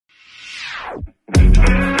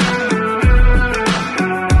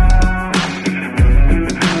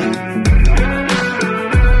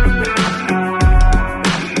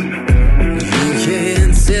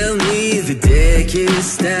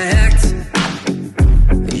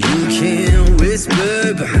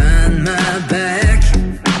whisper behind my back.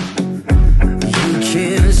 You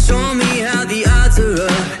can show me how the odds are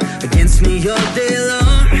up against me all day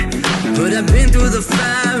long, but I've been through the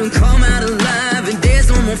fire and come out alive, and there's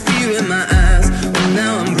no more fear in my eyes. Oh,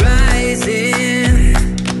 now I'm rising,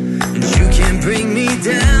 and you can't bring me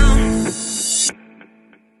down.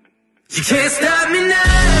 You can't stop me now.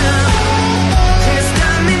 Can't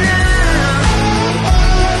stop me now.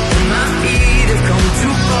 My feet have come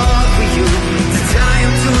too far for you to tie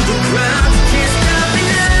them to the ground. You can't stop me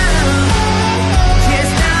now. Can't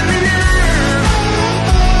stop me now.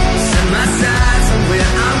 Set my sights on where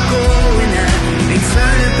I'm going at, ain't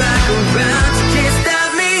turning back around. You can't stop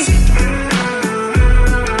me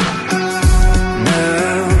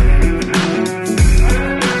now.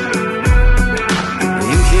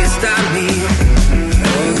 You can't stop me.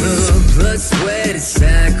 All the blood, sweat, and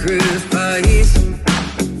sacrifice.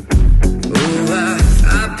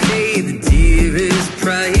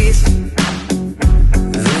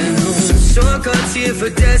 Here for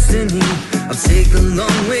destiny, I'll take the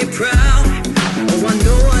long way proud. Oh, I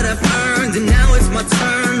know what I've earned, and now it's my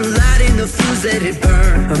turn. Lighting the fuse, let it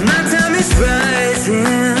burn. My time is rising,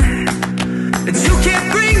 and you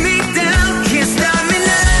can't bring me down. Can't stop me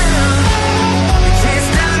now. Can't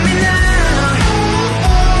stop me now.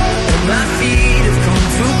 My feet have come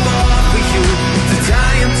too far for you to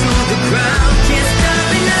tie them to the ground. Can't stop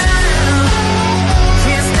me now.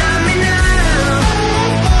 Can't stop me now.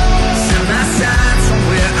 Set my sights on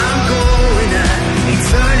where I'm going at, ain't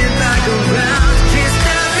turning back around. Can't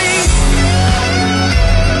stop me.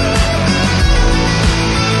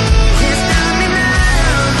 Can't stop me now.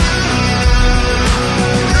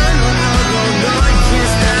 No, no, no, no, no, you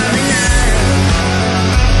can't stop me now.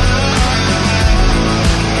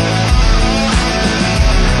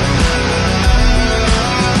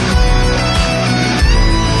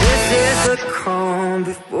 This is the calm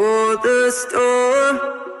before the storm.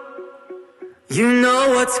 You know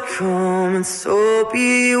what's coming, so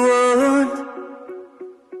be warned.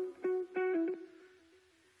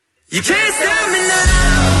 You can't stop me now.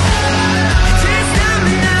 You can't stop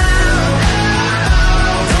me now.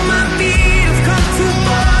 Though my feet have come too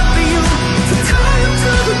far for you to tie them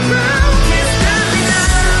to the ground. Can't stop me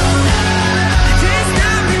now. You can't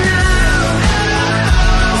stop me now.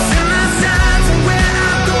 Set my sights on where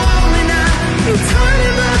I'm going now, ain't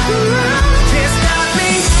turning back around. Can't stop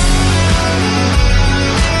me.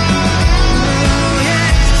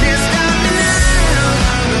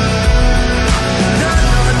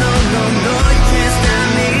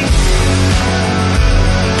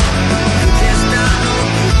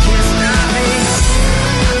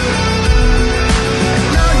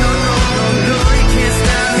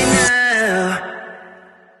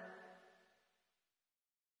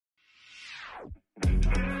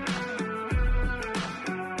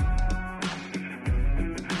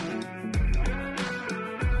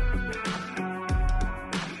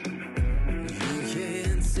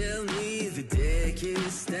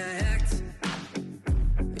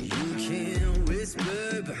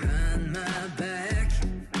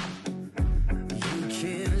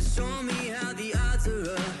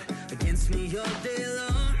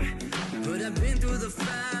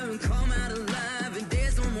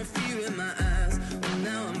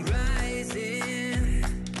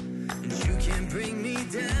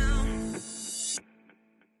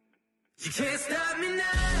 You can't stop me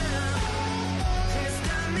now. Can't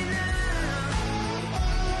stop me now.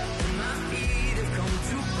 My feet have come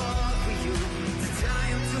too far for you to tie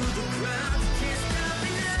them to the ground. You can't stop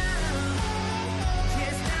me now.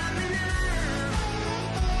 Can't stop me now.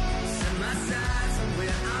 Set my sights on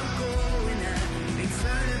where I'm going at, ain't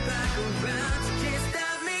turning back around. You can't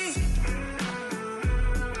stop me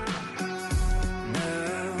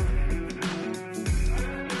now.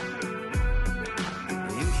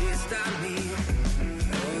 You can't stop me.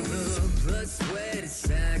 All the blood, sweat, and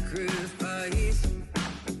sacrifice.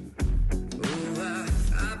 Oh,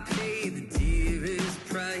 I paid the dearest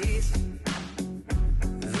price.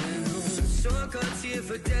 And no shortcuts here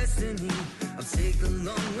for destiny, I'll take the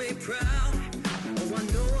long way proud. Oh, I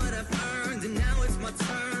know what I've earned, and now it's my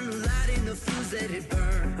turn. Lighting the fuse, let it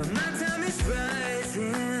burn. My time is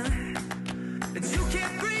rising, and you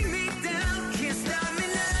can't bring me down. Can't stop me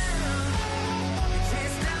now.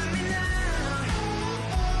 Can't stop me now.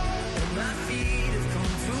 My feet have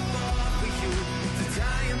come too far for you to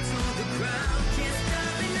tie them to the ground. Can't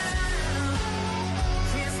stop me now.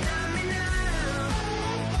 Can't stop me now.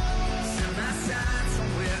 Set my sights on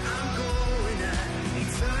where I'm going at,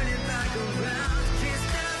 ain't turning back around. Can't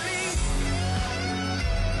stop me.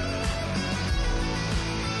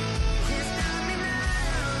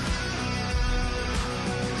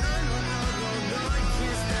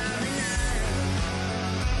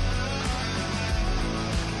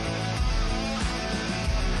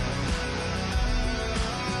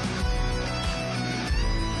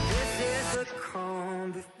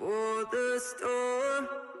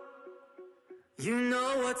 You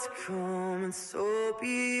know what's coming, so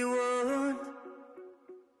be warned.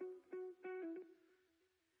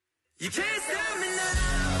 You can't stop me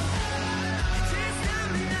now. You can't stop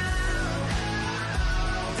me now.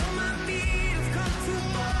 Though my feet have come too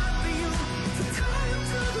far for you to tie them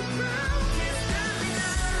to the ground. Can't stop me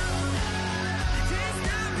now. You can't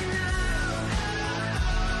stop me now.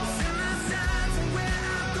 Set my sights on where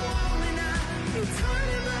I'm going now. You turn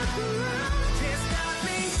it back around. Can't stop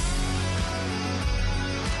me.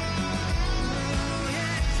 Oh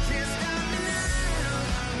yeah, can't stop me now.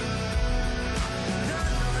 No,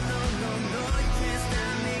 no, no, no, no, you can't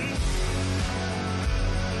stop me.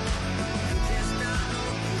 You can't stop, no,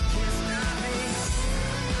 you can't stop me.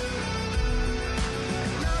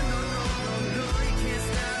 No, no, no, no, no, you can't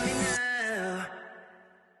stop me now.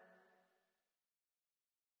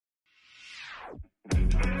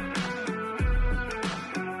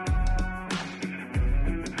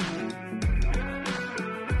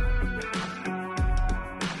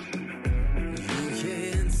 You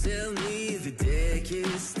can't tell me the deck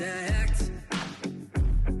is stacked.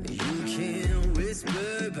 You can't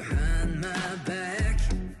whisper behind my back.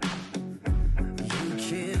 You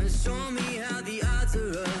can't show me how the odds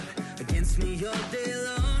are up against me all day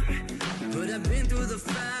long. But I've been through the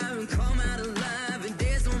fire and come out alive, and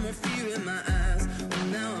there's no more fear in my eyes. Oh,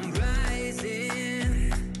 now I'm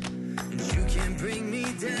rising, and you can't bring me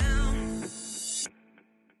down.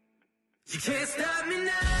 You can't stop me now.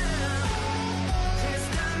 Can't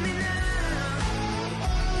stop me now.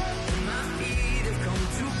 And my feet have come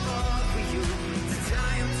too far for you to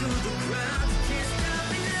tie them to the ground. You can't stop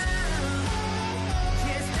me now.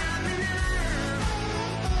 Can't stop me now.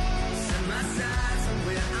 Set my sights on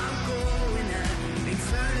where I'm going at. They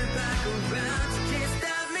turn it back around. You can't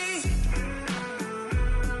stop me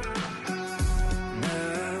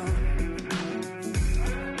now.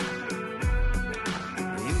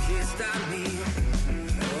 You can't stop me.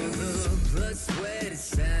 All the blood, sweat, and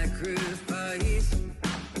sacrifice.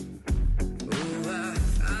 Oh,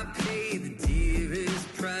 I paid the dearest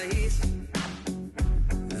price.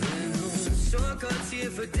 There no shortcuts here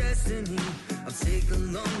for destiny. I'll take the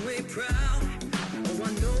long way proud. Oh,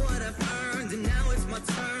 I know what I've earned, and now it's my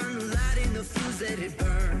turn. Lighting the fuse, let it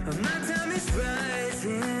burn. My time is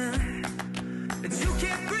rising, and you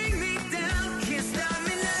can't bring me down. Can't stop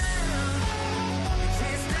me now.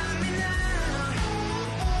 Can't stop me now.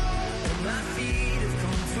 My feet have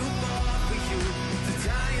come too far for you to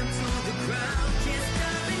tie them to the ground. Can't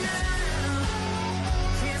stop me now.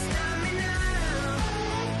 Can't stop me now.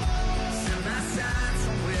 Set my sights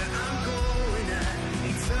on where I'm going at.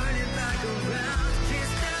 Ain't turning back around.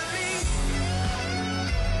 Can't stop me.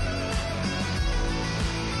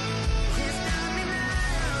 Can't stop me now.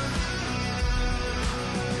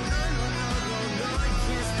 No, no, no, no, no, you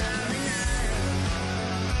can't stop me now.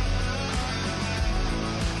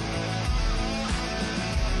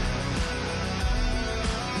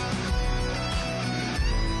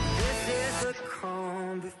 This is the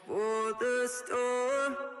calm before the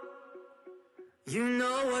storm. You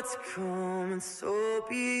know what's coming, so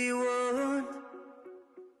be warned.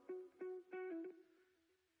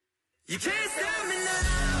 You can't stop me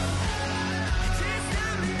now. You can't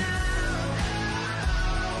stop me now.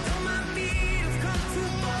 Though my feet have come too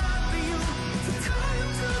far for you to tie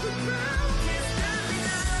them to the ground. Can't stop me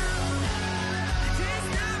now. You can't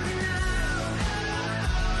stop me now.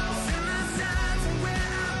 Set my sights on where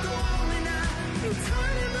I'm going now. You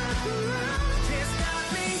turn it back around. Can't stop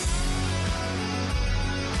me.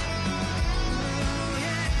 Oh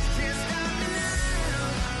yeah, can't stop me now.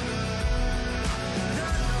 No,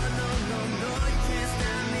 no, no, no, no, you can't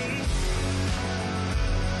stop me.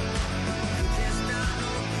 You can't stop,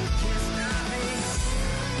 no, you can't stop me.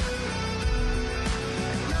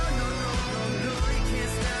 No, no, no, no, no, you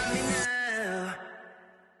can't stop me now.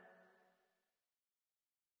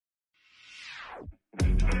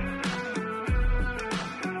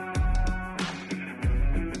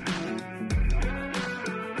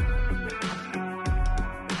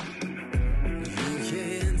 You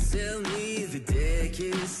can't tell me the deck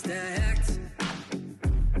is stacked.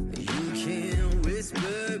 You can't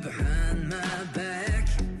whisper behind my back.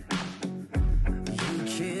 You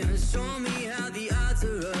can't show me how the odds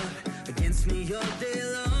are up against me all day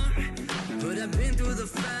long. But I've been through the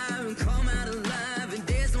fire and come out alive, and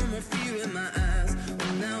there's no more fear in my eyes.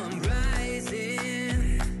 Oh, now I'm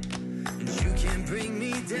rising, and you can't bring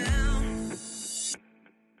me down.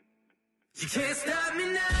 You can't stop me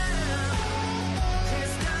now.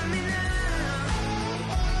 Can't stop me now.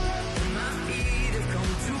 And my feet have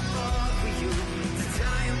come too far for you to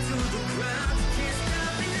tie them to the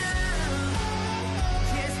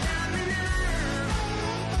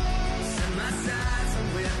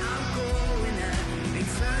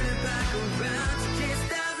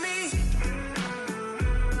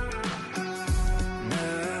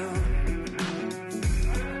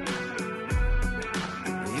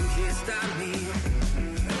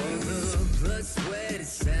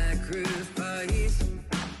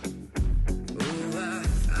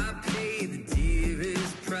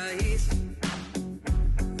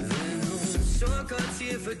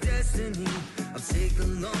destiny. I'll take the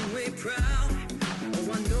long way proud.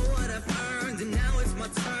 Oh, I know what I've earned, and now it's my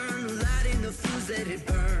turn. Lighting the fuse, let it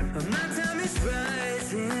burn. My time is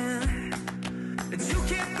rising, and you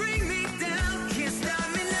can't bring me down. Can't stop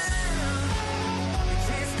me now. You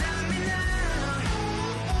can't stop me now.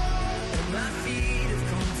 My feet have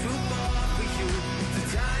come too far for you to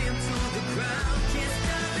tie them to the ground. Can't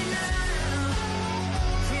stop me now.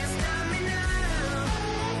 Can't stop me now.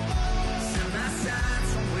 Set my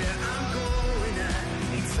sights on where I'm going. I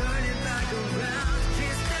ain't turning back around.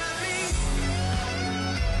 Can't stop me.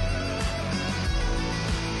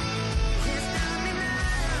 Can't stop me now.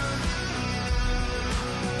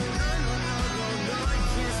 No, no, no, no, no. You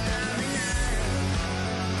can't stop me now.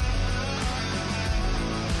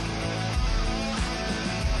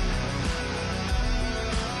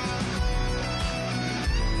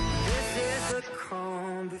 The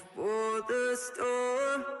calm before the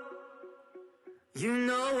storm. You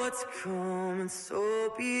know what's coming, so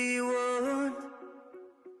be warned.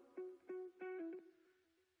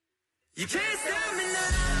 You can't stop me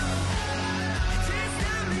now. You can't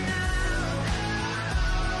stop me now.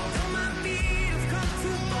 Though my feet have come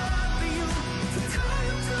too far for you to tie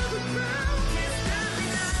them to the ground. Can't stop me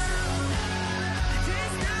now. You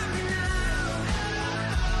can't stop me now.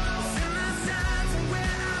 Set my sights on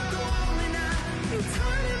where I'm going. I'm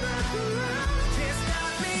turning back around. Can't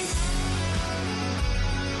stop me.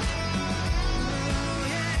 Oh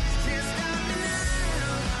yeah, can't stop me now.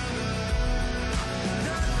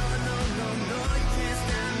 No, no, no, no, no, you can't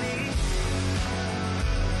stop me.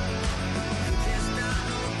 You can't stop,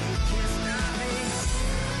 no, you can't stop me.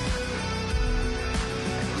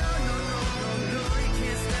 No, no, no, no, no, you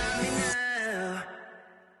can't stop me now.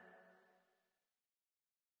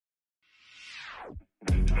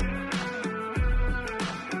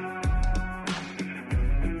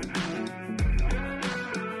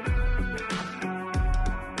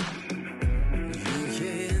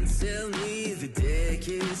 Tell me the deck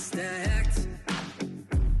is stacked.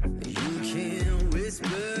 You can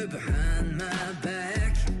whisper behind my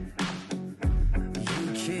back. You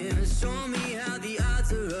can show me how the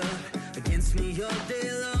odds are up against me all day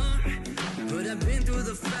long. But I've been through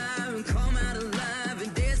the fire and come out alive,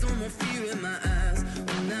 and there's no more fear in my eyes.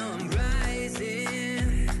 Oh, now I'm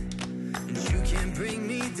rising, and you can't bring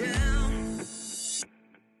me down.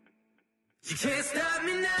 You can't stop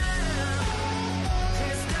me now.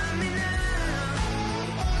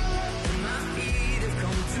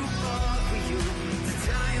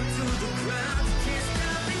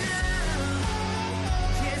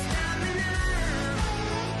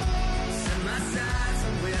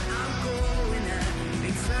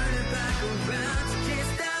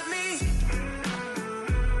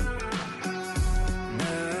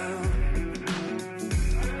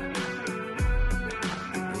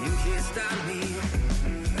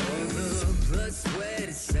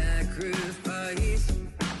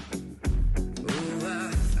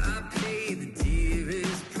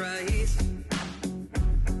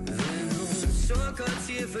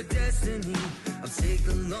 For destiny, I'll take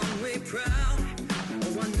the long way proud.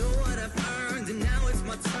 Oh, I know what I've earned, and now it's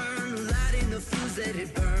my turn. Lighting the fuse, let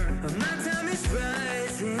it burn. My time is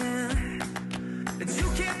rising, and you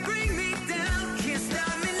can't bring me down. Can't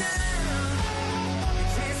stop me now. You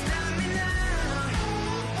can't stop me now.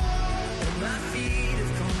 My feet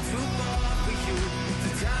have come too far for you to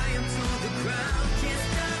tie them to the ground. Can't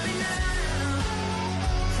stop me now.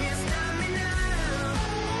 Can't stop me now.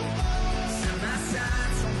 Set my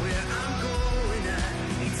sights on where I'm going. I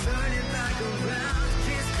ain't turning back around.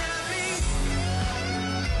 Can't stop me.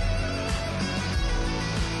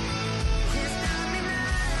 Can't stop me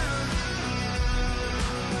now.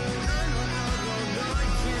 No, no, no, no, no,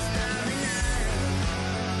 you can't stop me now.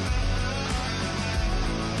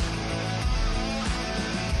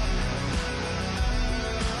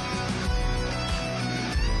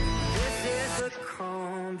 This is the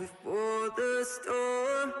calm before the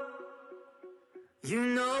storm. You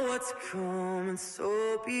know what's coming, so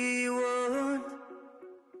be warned.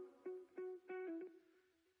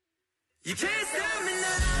 You can't stop me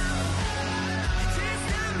now. You can't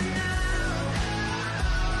stop me now.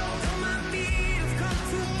 Though my feet have come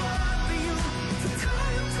too far for you to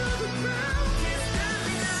tie them to the ground. Can't stop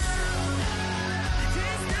me now. You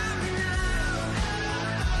can't stop me now.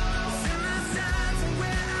 Set my sights on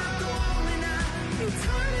where I'm going. I'm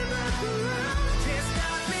turning back around. Can't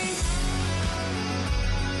stop me.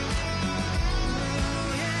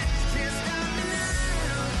 Can't stop me now.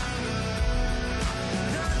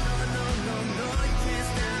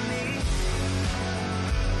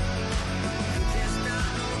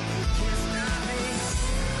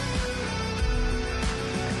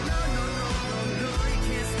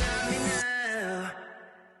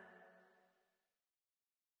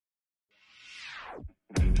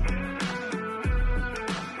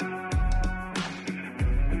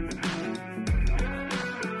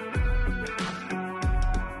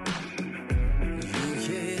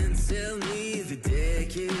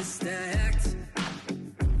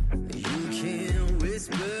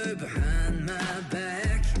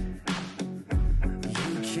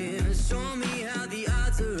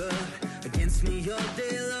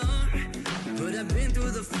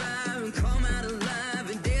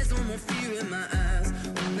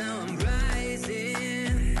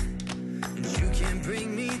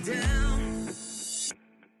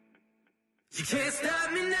 You can't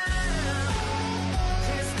stop me now.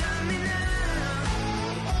 Can't stop me now.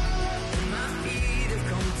 And my feet have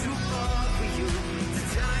come too far for you to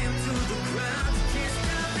tie them to the ground. You can't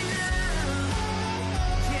stop me now.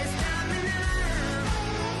 Can't stop me now.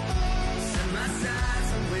 Set my sights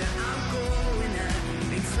on where I'm going at.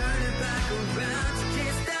 Ain't turning back around. You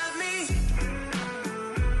can't stop me.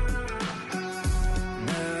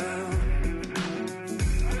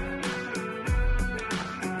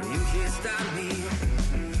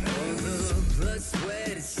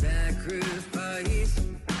 Sweat and sacrifice.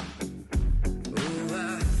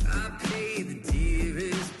 Oh, I paid the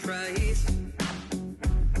dearest price.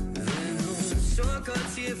 And no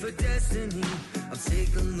shortcuts here for destiny. I'll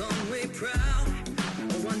take the long way proud.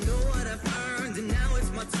 Oh, I know what I've earned, and now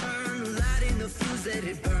it's my turn. Lighting the fuse, let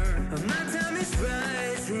it burn. My time is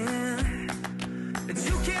rising, and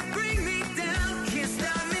you can't bring me down. Can't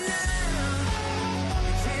stop me now.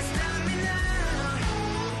 Can't stop me now.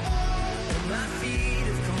 My feet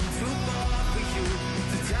have come too far for you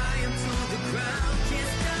to tie them to the ground.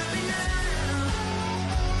 Can't stop me now.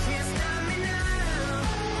 Can't stop me now.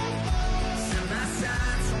 Set my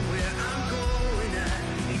sights on where I'm going at.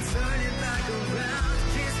 Ain't turning back around.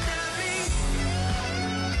 Can't stop me.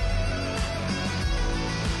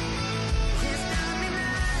 Can't stop me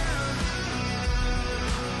now.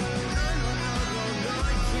 No, no, no, no, no.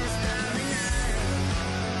 You can't stop me now.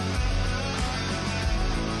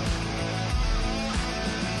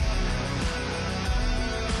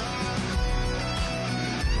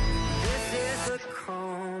 The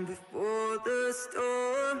calm before the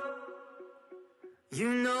storm. You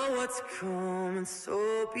know what's coming, so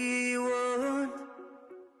be warned.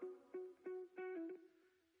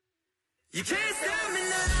 You can't stop me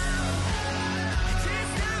now. You can't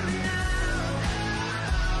stop me now.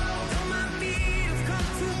 Though my feet have come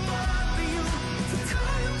too far for you to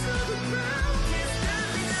tie them to the ground. Can't stop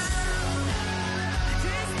me now. You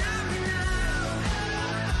can't stop me now.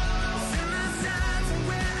 Set my sights on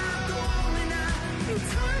where I'm going at. Ain't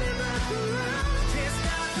turning back around. Can't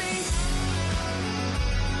stop me.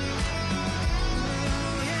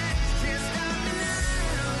 Oh yeah, you can't stop me now.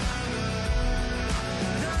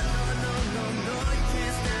 No, no, no, no, no, you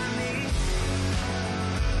can't stop me.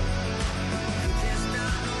 You can't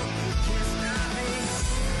stop, no, you can't stop me.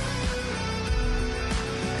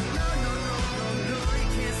 No, no, no, no, no, you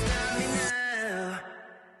can't stop me now.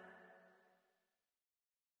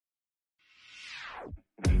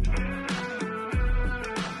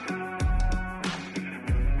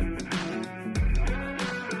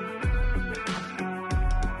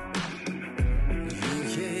 You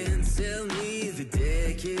can't tell me the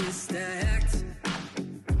deck is stacked.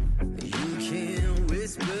 You can't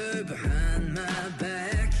whisper behind my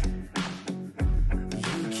back.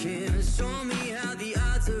 You can't show me how the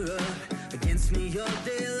odds are up against me all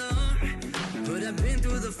day long. But I've been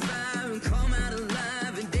through the fire and come out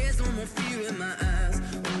alive, and there's no more fear in my eyes.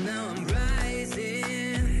 Oh, now I'm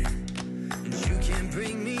rising, and you can't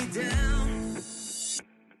bring me down.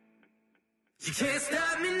 You can't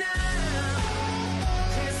stop me now.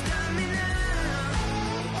 Can't stop me now.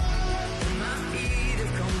 And my feet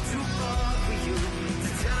have come too far for you to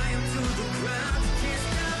tie them to the ground. You can't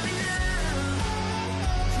stop me now.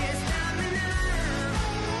 Can't stop me now.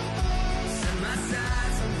 Set my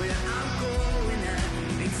sights on where I'm going at.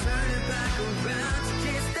 Ain't turning back around. You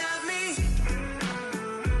can't stop me.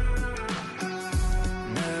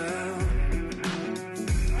 No.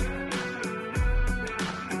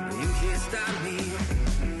 You can't stop me.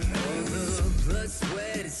 All the blood,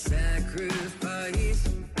 sweat, and sacrifice.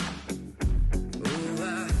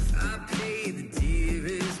 Oh, I paid the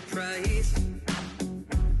dearest price.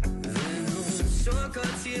 And no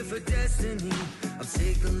shortcuts here for destiny. I'll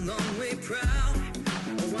take the long way proud.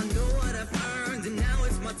 Oh, I know what I've earned, and now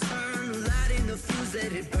it's my turn. Lighting the fuse,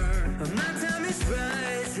 let it burn. My time is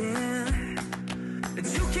rising, and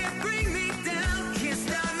you can't bring me down. Can't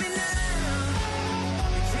stop me now.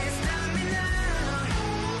 You can't stop me now.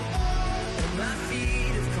 And my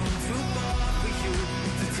feet have come too far for you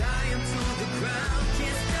to tie them to the ground.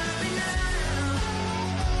 Can't stop me now.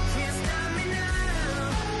 Can't stop me now.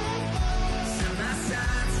 Set my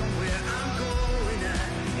sights on where I'm going at.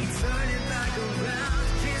 Ain't turning back around.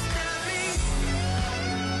 Can't stop me.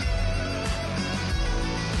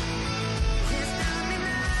 Can't stop me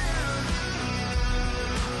now.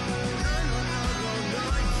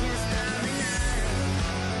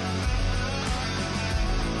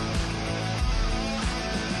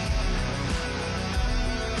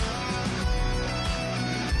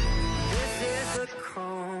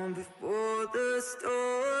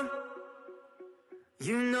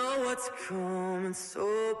 You know what's coming,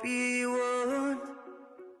 so be warned.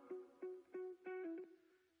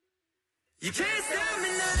 You can't stop me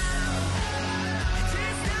now. You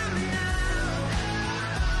can't stop me now.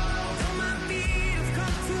 Though my feet have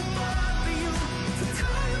come too far for you to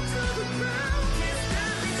tie up to the ground. Can't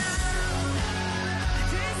stop me now. You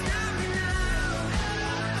can't stop me now.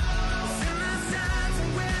 Set my sights on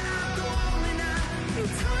where I'm going now.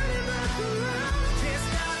 Ain't turning back around. Can't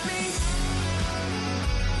stop me.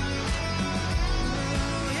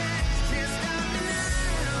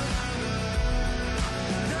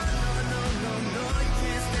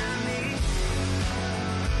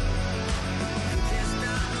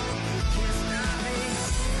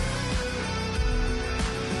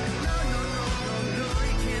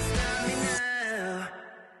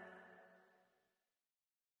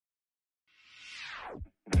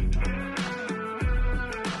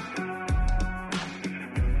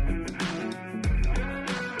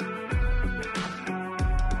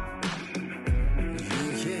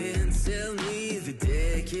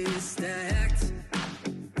 Stacked.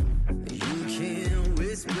 You can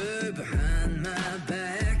whisper behind my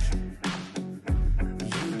back.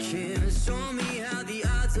 You can show me how the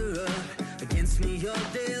odds are up against me all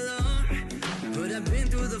day long. But I've been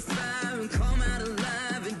through the fire and come out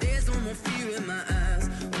alive, and there's no more fear in my eyes.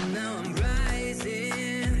 Oh, now I'm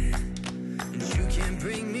rising, and you can't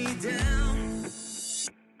bring me down.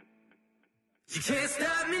 You can't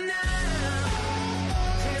stop me now.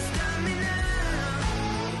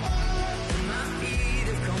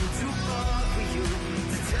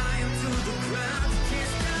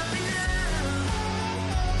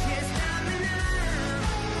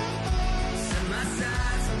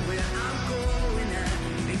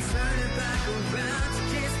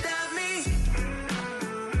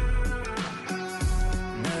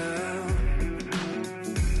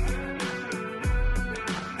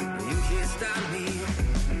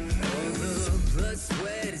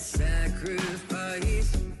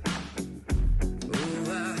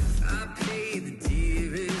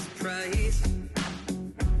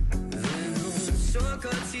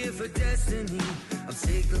 For destiny, I'll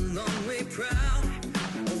take the long way proud.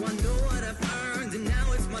 Oh, I know what I've earned, and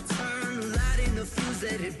now it's my turn. Lighting the fuse,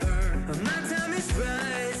 let it burn. My time is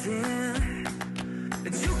rising,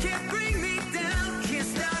 but you can't bring me down. Can't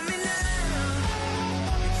stop me now.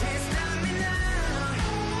 You can't stop me now.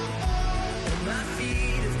 My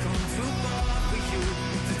feet have come too far for you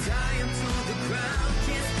to tie them to the ground.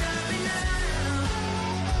 Can't stop me now.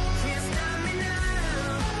 Can't stop me now.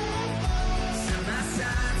 Set my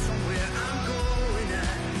sights on where I'm going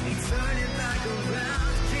at. Ain't turning back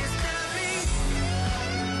around. Can't stop me.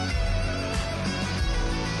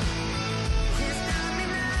 Can't stop me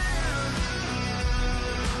now.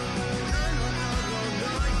 No, no, no, no,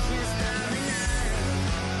 no, you can't stop me now.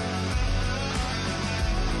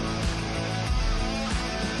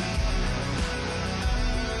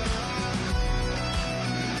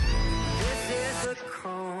 This is the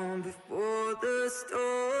calm before the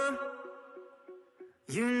storm.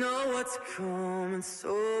 You know what's coming,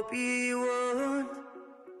 so be warned.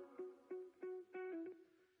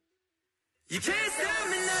 You can't stop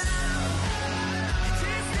me now. You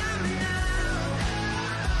can't stop me now.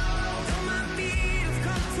 Though my feet have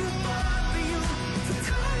come too far for you to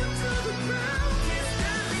tie up to the ground. Can't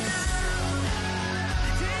stop me now.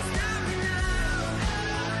 You can't stop me now.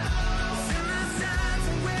 Set my sights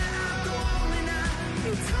on where I'm going now.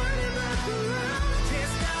 Ain't turning back around.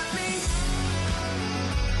 Can't stop me.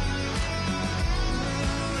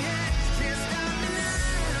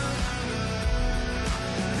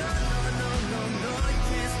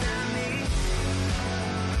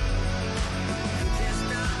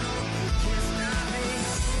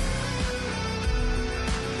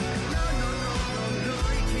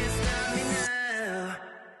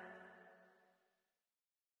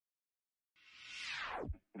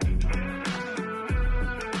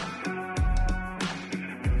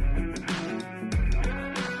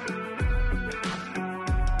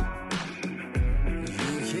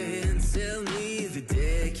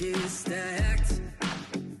 Stacked.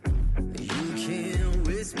 You can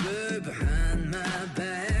whisper behind my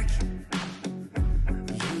back.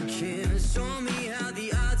 You can show me how the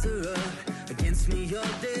odds are up against me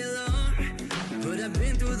all day long. But I've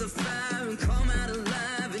been through the fire and come out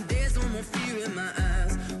alive, and there's no more fear in my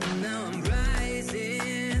eyes. Oh, now I'm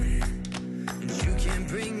rising, and you can't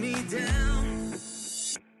bring me down.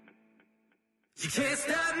 You can't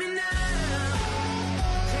stop me now.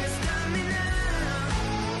 Can't stop me now.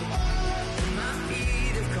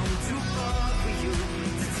 Too far for you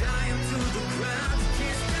to tie him to the ground.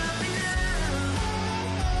 Can't stop me now.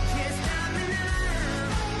 Can't stop me now.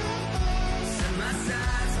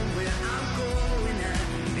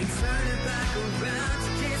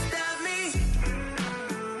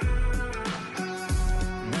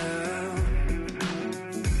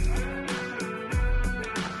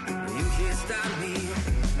 stop me.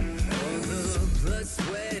 All the blood,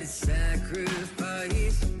 sweat, and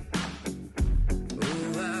sacrifice.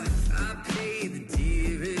 Oh, I paid the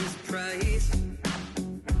dearest price.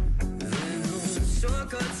 And no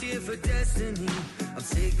shortcuts here for destiny. I'll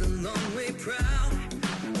take the long way proud.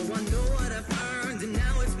 Oh, I know what I've earned, and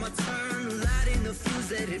now it's my turn. Lighting the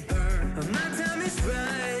fuse, let it burn. My time is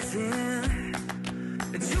rising,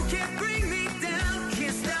 and you can't bring me down.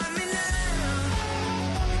 Can't stop me now.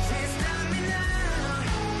 Can't stop me now.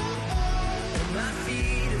 My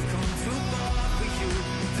feet have come too far for you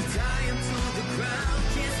to tie them to the ground.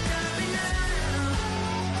 Can't stop me now.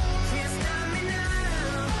 Can't stop me now.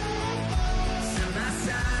 Set my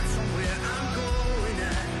sights on where I'm going.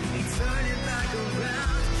 I ain't turning back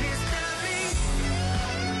around. Can't stop me.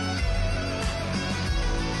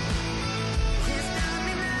 Can't stop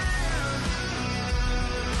me now.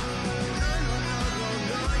 No, no, no, no,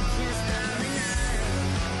 no. You can't stop me now.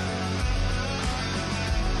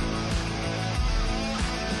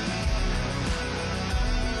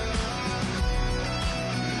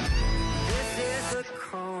 This is the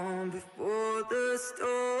calm before the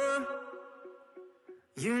storm.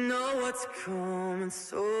 You know what's coming,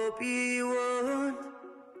 so be warned.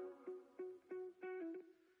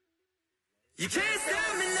 You can't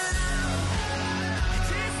stop me now. You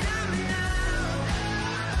can't stop me now.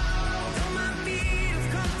 Though my feet have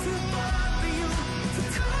come too far for you to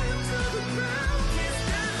tie them to the ground. Can't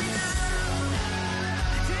stop me now.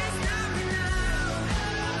 Can't stop me now.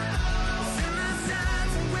 Set my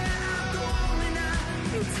sights on where I'm going. I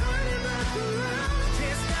ain't turning back around.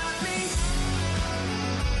 Can't stop me.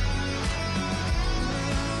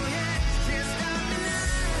 Oh yeah, can't stop me now.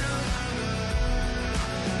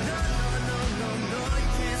 No, no, no, no, no, you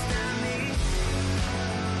can't stop me.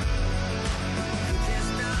 You can't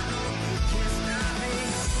stop, no, you can't stop me.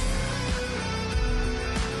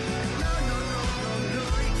 No, no, no, no, no,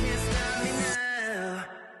 you can't stop me now.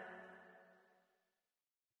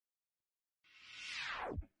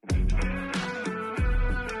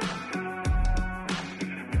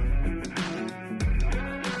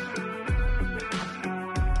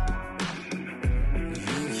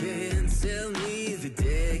 You can't tell me the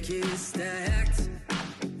deck is stacked.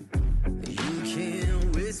 You can't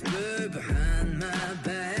whisper behind my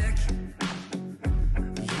back.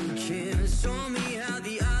 You can't show me how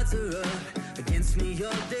the odds are up against me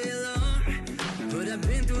all day long. But I've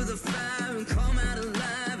been through the fire and come out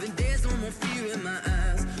alive, and there's no more fear in my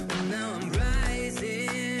eyes. Oh, now I'm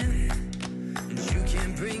rising, and you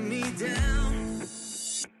can't bring me down.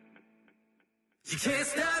 You can't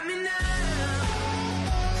stop me now.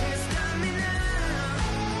 Can't stop me now.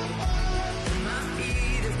 My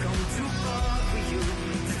feet have come too far for you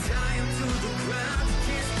to tie them to the ground. You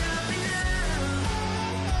can't stop me now.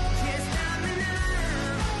 Can't stop me now.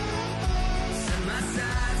 Set my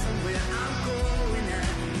sights on where I'm going. I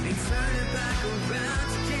ain't turning back around.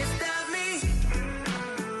 You can't stop me.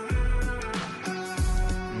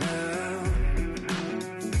 No.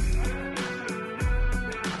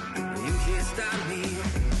 You can't stop me.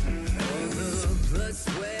 All the blood,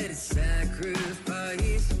 sweat, and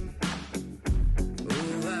sacrifice.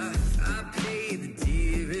 Oh, I paid the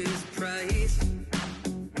dearest price.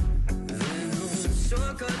 And no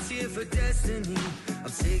shortcuts here for destiny. I'll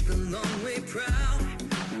take the long way proud.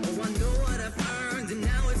 Oh, I know what I've earned, and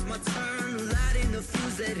now it's my turn. Lighting the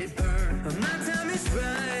fuse, let it burn. My time is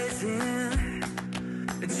rising,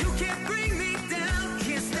 and you can't bring me down.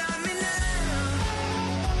 Can't stop me now.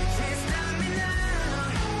 Can't stop me now.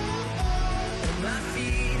 My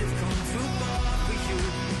feet have come too far for you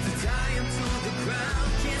to tie them to the ground.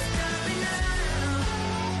 Can't stop me now.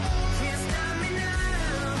 Can't stop me now.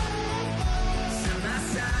 Set my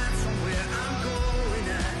sights on where I'm going.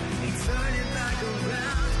 I ain't turning back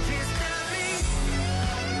around. Can't stop me.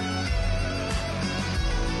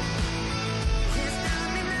 Can't stop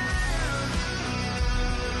me now.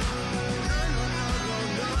 No, no, no, no,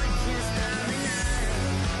 no, you can't stop me now.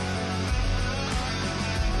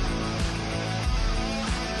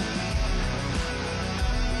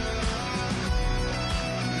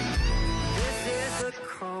 This is the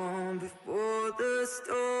calm before the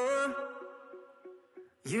storm.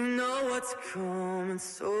 You know what's coming,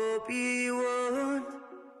 so be warned.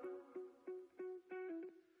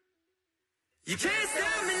 You can't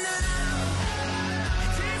stop me now. You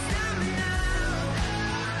can't stop me now.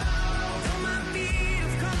 Though my feet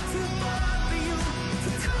have come too far for you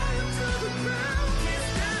to tie them to the ground. Can't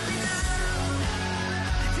stop me now.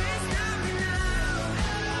 Can't stop me now.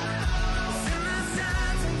 Set my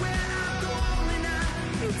sights on where I'm going. I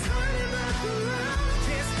ain't turning back around.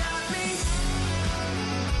 Can't stop me.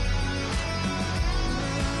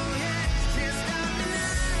 Oh yeah, can't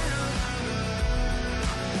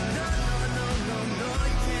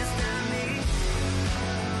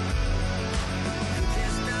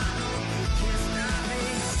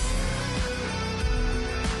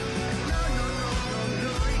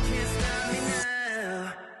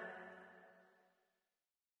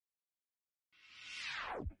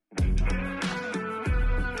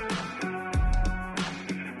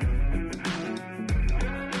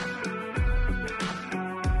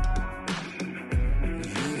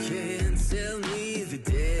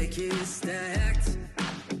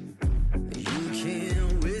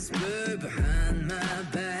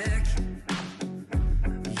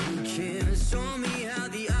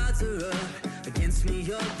against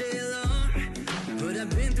me all day long. But I've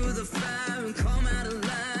been through the fire and come out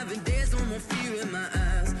alive, and there's no more fear in my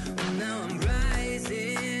eyes. Oh, now I'm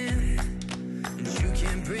rising, and you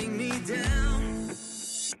can't bring me down.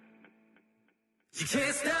 You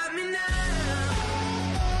can't stop me now.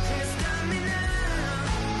 Can't stop me now.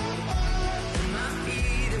 And my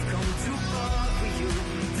feet have come too far for you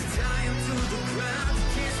to tie them to the ground. You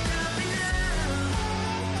can't stop me now.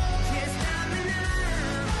 Can't stop me now.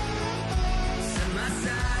 Set my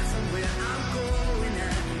sights on where I'm going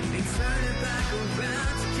at, and turn it back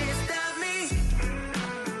around. You can't stop me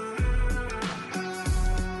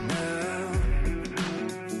now.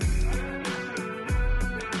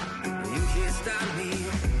 You can't stop me.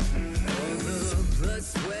 All the blood,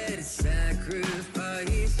 sweat, and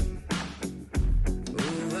sacrifice.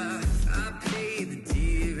 Oh, I paid the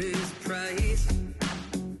dearest price.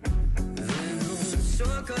 And no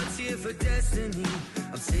shortcuts here for destiny.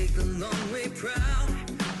 I'll take the long way proud.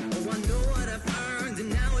 Oh, I know what I've earned, and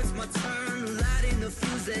now it's my turn. Lighting the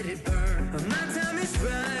fuse, let it burn. My time is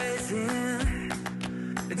rising,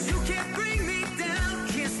 and you can't bring me down.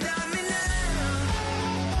 Can't stop me now.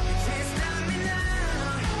 You can't stop me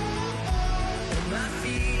now. And my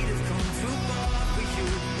feet have come too far for you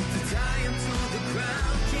to tie them to the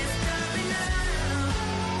ground. Can't stop me now.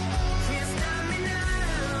 Can't stop me now.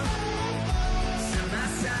 Set my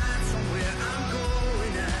sights on where I'm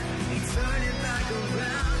going at, and turn it back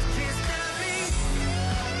around. Can't stop me.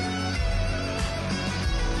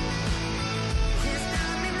 Can't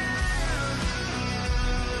stop me now.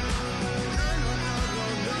 No, no, no, no,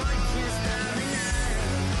 no, you can't stop me now.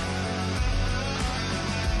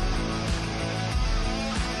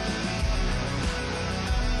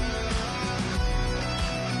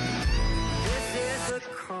 This is the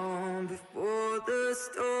calm before the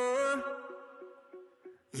storm.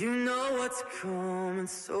 You know what's coming,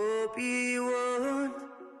 so be warned.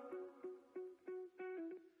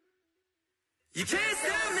 You can't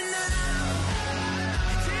stop me now.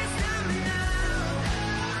 You can't stop me now.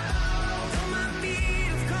 Though my feet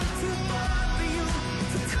have come too far for you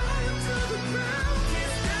to tie them to the ground.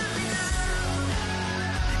 Can't stop me now.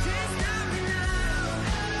 You can't stop me now.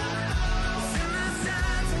 Set my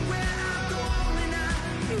sights on where I'm going at,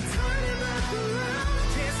 and turn it back around.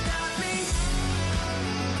 Can't stop me.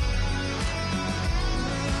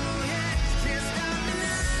 Oh yeah, you can't stop me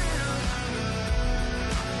now.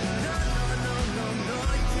 No, no, no, no, no,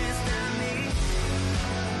 you can't stop me.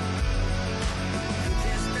 You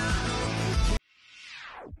can't stop me.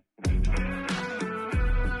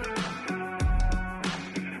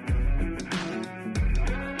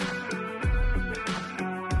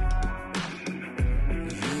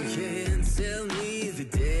 You can't tell me the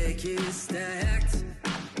deck is stacked.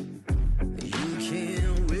 You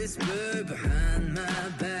can't whisper behind my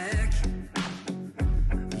back.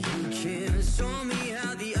 You can't show me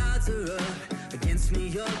how the odds are up against me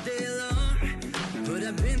all day long. But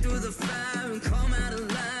I've been through the fire and come out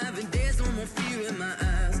alive, and there's no more fear in my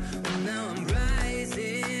eyes. Oh, now I'm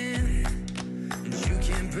rising, and you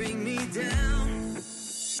can't bring me down.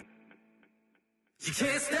 You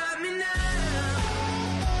can't stop me now.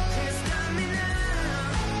 Can't stop me now.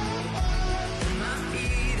 And my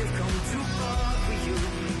feet have come too far for you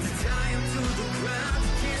to tie them to the ground.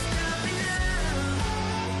 You can't stop me now.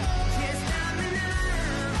 Can't stop me now.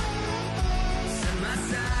 Set my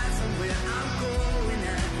sights on where I'm going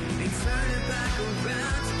at, and turn it back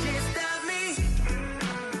around. You can't stop me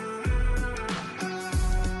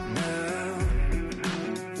now.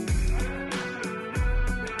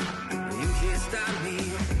 You can't stop me.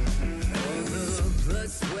 All the blood,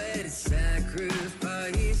 sweat, and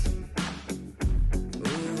sacrifice.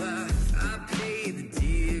 Oh, I paid the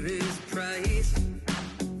dearest price.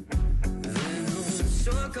 And no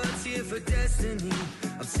shortcuts here for destiny.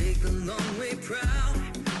 I'll take the long way proud.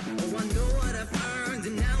 Oh, I know what I've earned,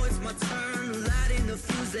 and now it's my turn. Lighting the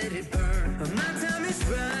fuse, let it burn. My time is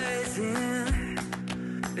rising,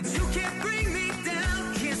 and you can't bring me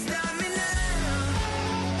down. Can't stop me now.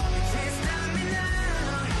 You can't stop me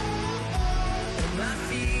now. And my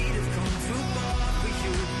feet have come too far for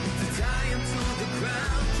you to tie them to the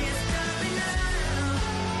ground. Can't stop me now.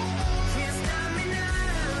 Can't stop me now.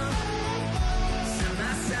 Set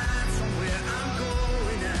my sights on where I'm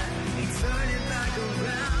going at, and turn it back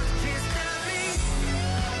around. Can't stop me.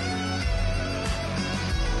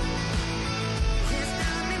 Can't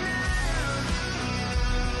stop me now.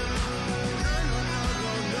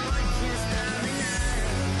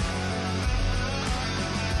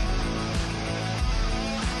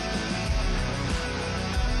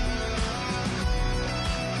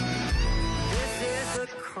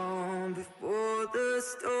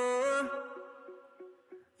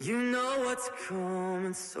 You know what's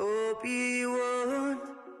coming, so be warned.